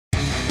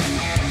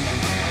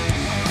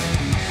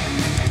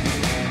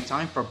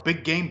time for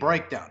Big Game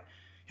Breakdown.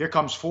 Here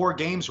comes 4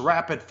 games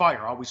rapid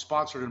fire, always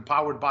sponsored and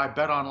powered by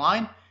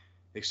BetOnline.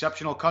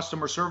 Exceptional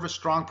customer service,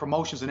 strong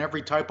promotions, and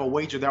every type of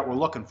wager that we're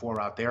looking for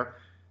out there.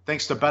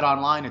 Thanks to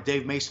BetOnline, and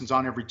Dave Mason's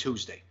on every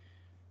Tuesday.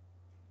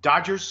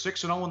 Dodgers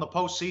 6-0 in the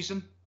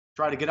postseason.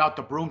 Try to get out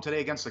the broom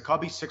today against the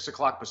Cubbies, 6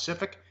 o'clock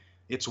Pacific.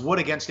 It's Wood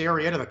against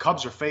Arrieta. The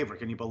Cubs are favorite.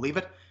 Can you believe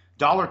it?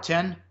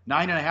 $1.10,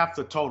 9.5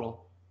 the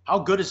total. How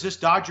good is this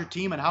Dodger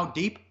team and how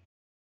deep?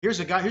 Here's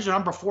a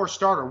number 4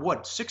 starter, Wood,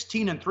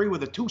 16-3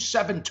 with a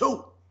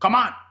 2.72. Come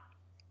on.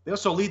 They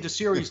also lead the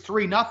series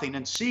 3-0,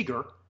 and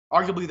Seager,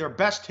 arguably their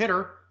best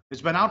hitter,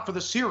 has been out for the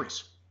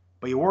series.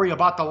 But you worry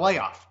about the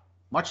layoff.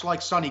 Much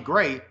like Sonny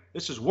Gray,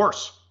 this is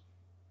worse.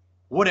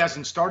 Wood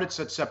hasn't started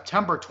since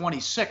September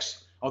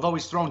 26th, although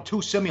he's thrown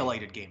 2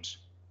 simulated games.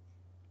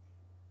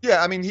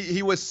 Yeah, I mean,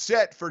 he was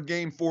set for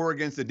Game 4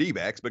 against the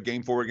D-backs, but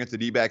Game 4 against the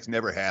D-backs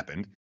never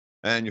happened.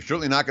 And you're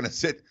certainly not going to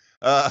sit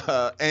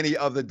any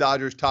of the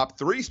Dodgers' top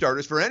 3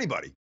 starters for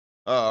anybody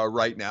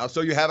right now.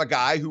 So you have a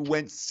guy who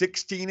went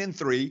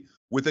 16-3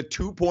 with a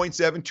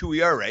 2.72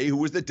 ERA, who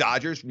was the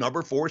Dodgers'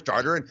 number 4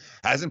 starter and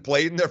hasn't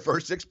played in their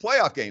first 6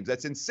 playoff games.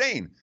 That's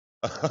insane.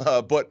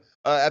 But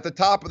at the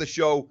top of the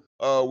show,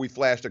 we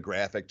flashed a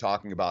graphic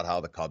talking about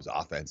how the Cubs'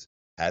 offense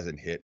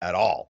hasn't hit at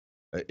all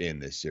in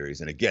this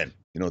series. And again,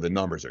 the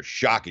numbers are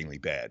shockingly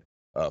bad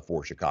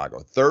for Chicago.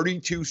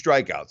 32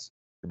 strikeouts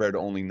compared to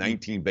only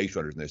 19 base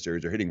runners in this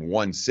series. They're hitting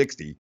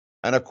 160.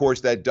 And of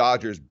course, that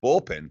Dodgers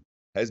bullpen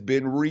has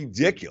been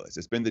ridiculous.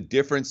 It's been the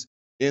difference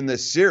in the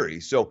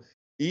series. So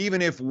even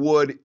if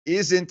Wood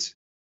isn't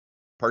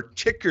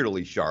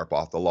particularly sharp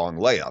off the long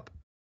layup,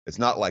 it's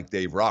not like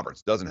Dave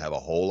Roberts doesn't have a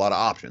whole lot of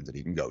options that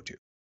he can go to.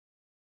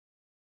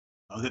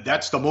 Oh,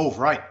 that's the move,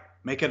 right?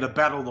 Make it a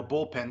battle of the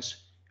bullpens.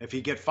 If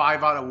you get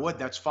 5 out of Wood,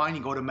 that's fine.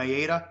 You go to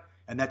Maeda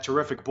and that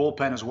terrific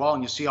bullpen as well,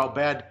 and you see how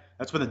bad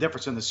that's been the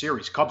difference in the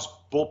series. Cubs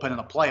bullpen in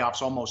the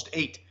playoffs, almost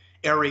 8.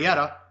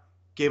 Arrieta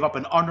gave up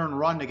an unearned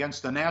run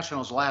against the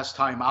Nationals last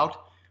time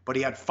out, but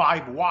he had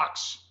 5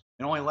 walks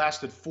and only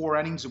lasted 4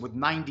 innings with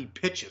 90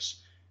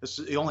 pitches. This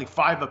is the only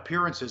 5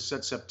 appearances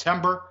since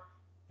September,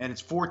 and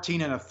it's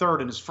 14 1/3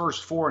 in his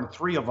first 4, and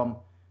 3 of them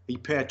he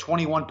had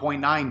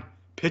 21.9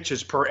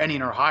 pitches per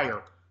inning or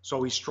higher.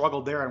 So he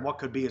struggled there in what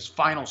could be his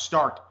final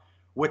start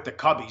with the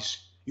Cubbies.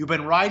 You've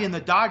been riding the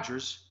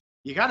Dodgers.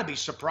 You got to be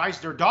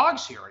surprised they're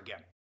dogs here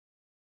again.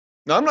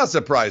 No, I'm not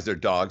surprised they're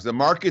dogs. The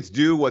markets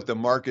do what the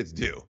markets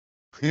do,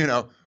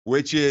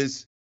 which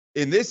is,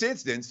 in this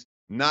instance,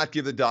 not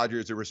give the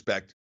Dodgers the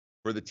respect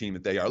for the team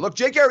that they are. Look,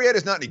 Jake Arrieta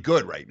is not any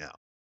good right now.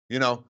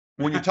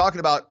 When you're talking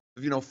about,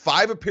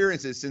 5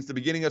 appearances since the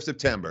beginning of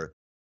September,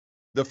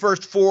 the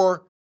first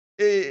 4,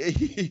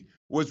 he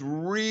was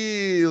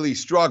really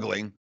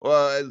struggling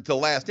to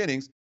last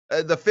innings.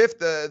 The 5th,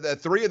 the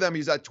 3 of them,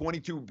 he's at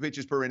 22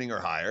 pitches per inning or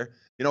higher.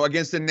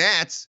 Against the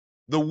Nats,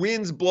 the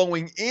wind's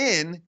blowing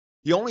in.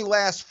 He only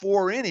lasts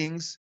 4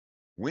 innings.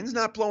 Wind's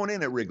not blowing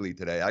in at Wrigley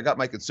today. I got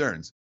my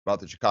concerns about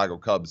the Chicago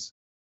Cubs'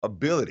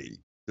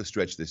 ability to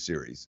stretch this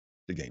series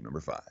to game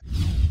number 5.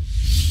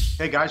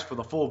 Hey guys, for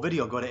the full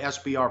video, go to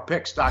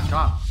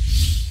sbrpicks.com.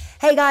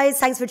 Hey guys,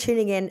 thanks for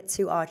tuning in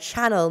to our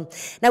channel.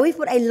 Now, we've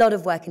put a lot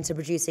of work into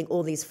producing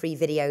all these free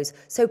videos,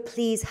 so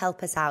please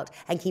help us out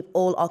and keep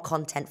all our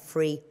content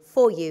free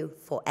for you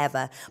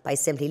forever by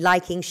simply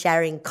liking,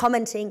 sharing,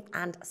 commenting,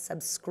 and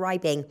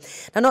subscribing.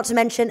 Now, not to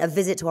mention, a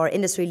visit to our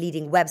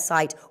industry-leading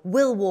website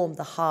will warm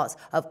the hearts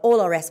of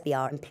all our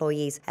SBR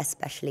employees,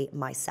 especially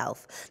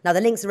myself. Now,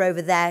 the links are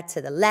over there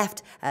to the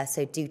left,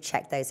 so do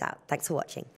check those out. Thanks for watching.